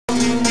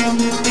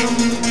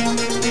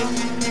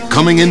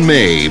Coming in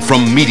May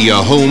from Media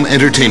Home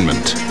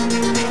Entertainment.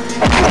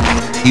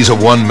 He's a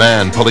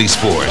one-man police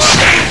force.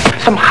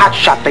 Some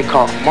hotshot they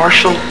call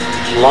martial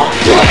law.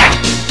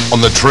 On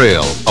the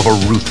trail of a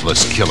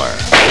ruthless killer.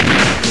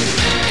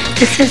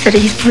 It says that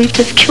he's believed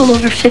to have killed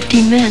over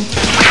 50 men.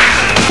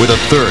 With a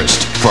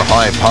thirst for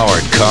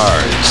high-powered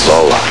cars.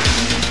 Lola.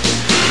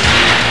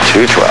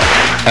 212.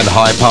 And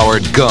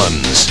high-powered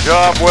guns.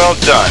 Job well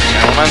done,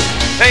 gentlemen.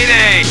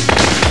 Payday!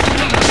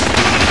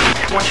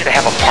 I want you to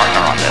have a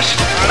partner on this.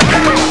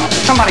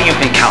 Somebody you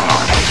can count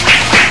on.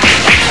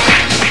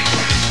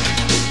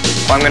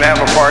 If I'm gonna have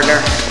a partner,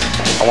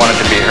 I want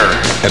it to be her.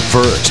 At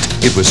first,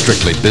 it was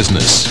strictly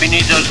business. We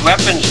need those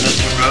weapons,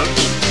 Mr.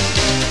 Rhodes.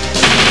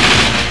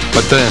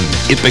 But then,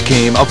 it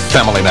became a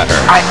family matter.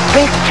 I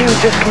think you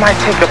just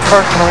might take a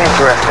personal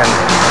interest in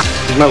him.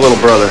 He's my little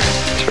brother.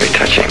 It's very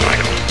touching,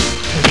 Michael.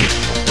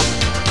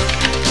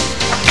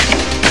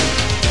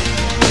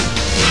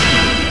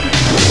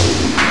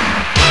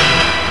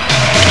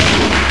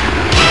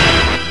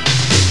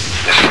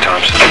 Mrs.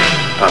 Thompson,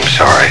 I'm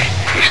sorry.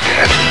 He's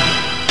dead.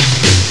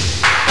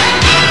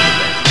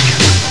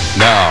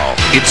 Now,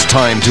 it's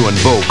time to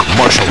invoke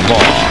martial law.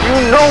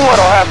 You know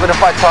what'll happen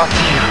if I talk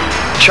to you.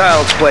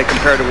 Child's play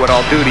compared to what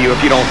I'll do to you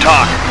if you don't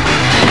talk.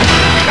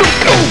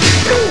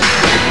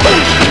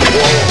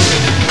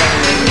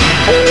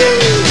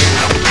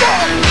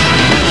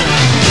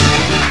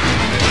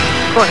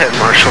 Go ahead,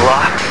 martial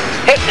law.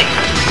 Hit me.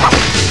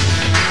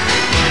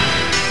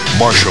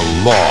 Martial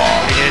law.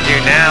 What are you gonna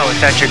do now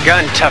without your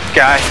gun, tough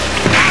guy?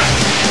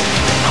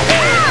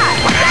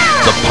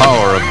 The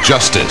power of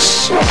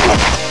justice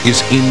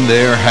is in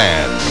their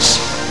hands.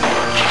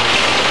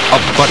 A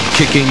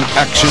butt-kicking,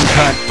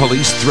 action-packed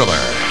police thriller.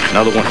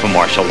 Another one for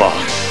martial law.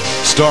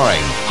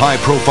 Starring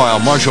high-profile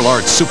martial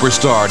arts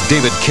superstar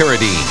David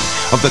Carradine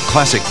of the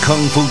classic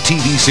Kung Fu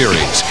TV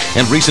series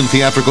and recent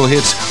theatrical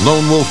hits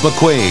Lone Wolf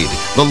McQueen,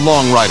 The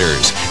Long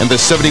Riders, and the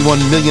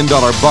 $71 million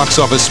box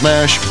office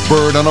smash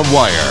Bird on a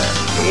Wire.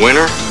 The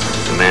winner,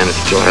 the man that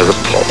still has a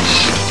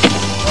pulse.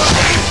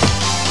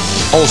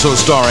 Also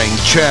starring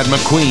Chad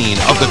McQueen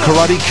of The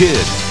Karate Kid,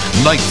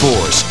 Night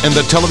Force, and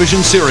the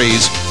television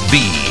series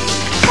V.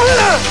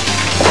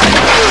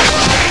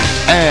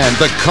 And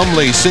the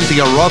comely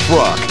Cynthia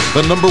Rothrock,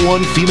 the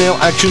 #1 female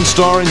action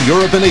star in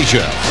Europe and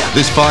Asia.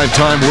 This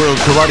 5-time World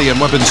Karate and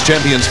Weapons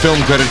Champions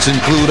film credits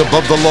include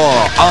Above the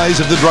Law, Eyes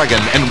of the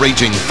Dragon, and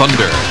Raging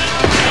Thunder.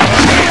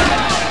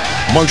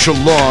 Martial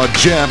law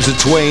jabs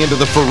its way into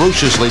the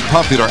ferociously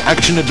popular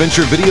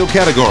action-adventure video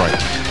category,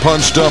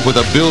 punched up with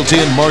a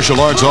built-in martial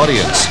arts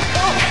audience.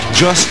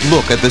 Just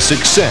look at the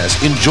success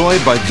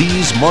enjoyed by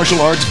these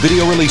martial arts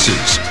video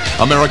releases.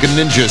 American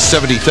Ninja,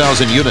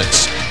 70,000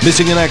 units.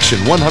 Missing in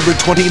Action,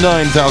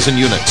 129,000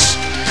 units.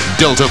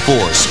 Delta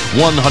Force,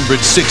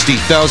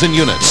 160,000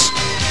 units.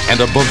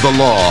 And Above the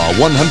Law,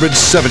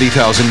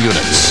 170,000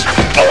 units.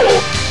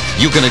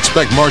 You can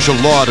expect martial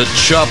law to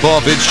chop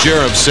off its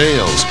share of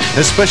sales,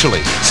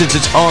 especially since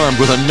it's armed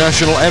with a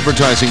national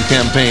advertising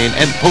campaign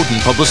and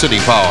potent publicity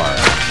power.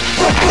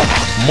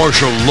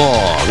 Martial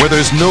law, where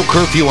there's no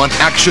curfew on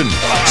action,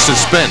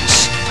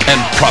 suspense,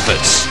 and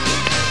profits.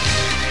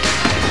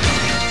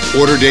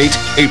 Order date,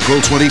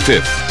 April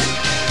 25th.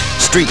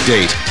 Street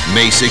date,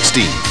 May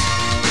 16th.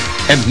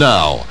 And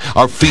now,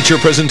 our feature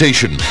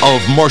presentation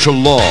of Martial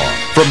Law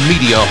from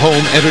Media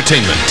Home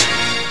Entertainment.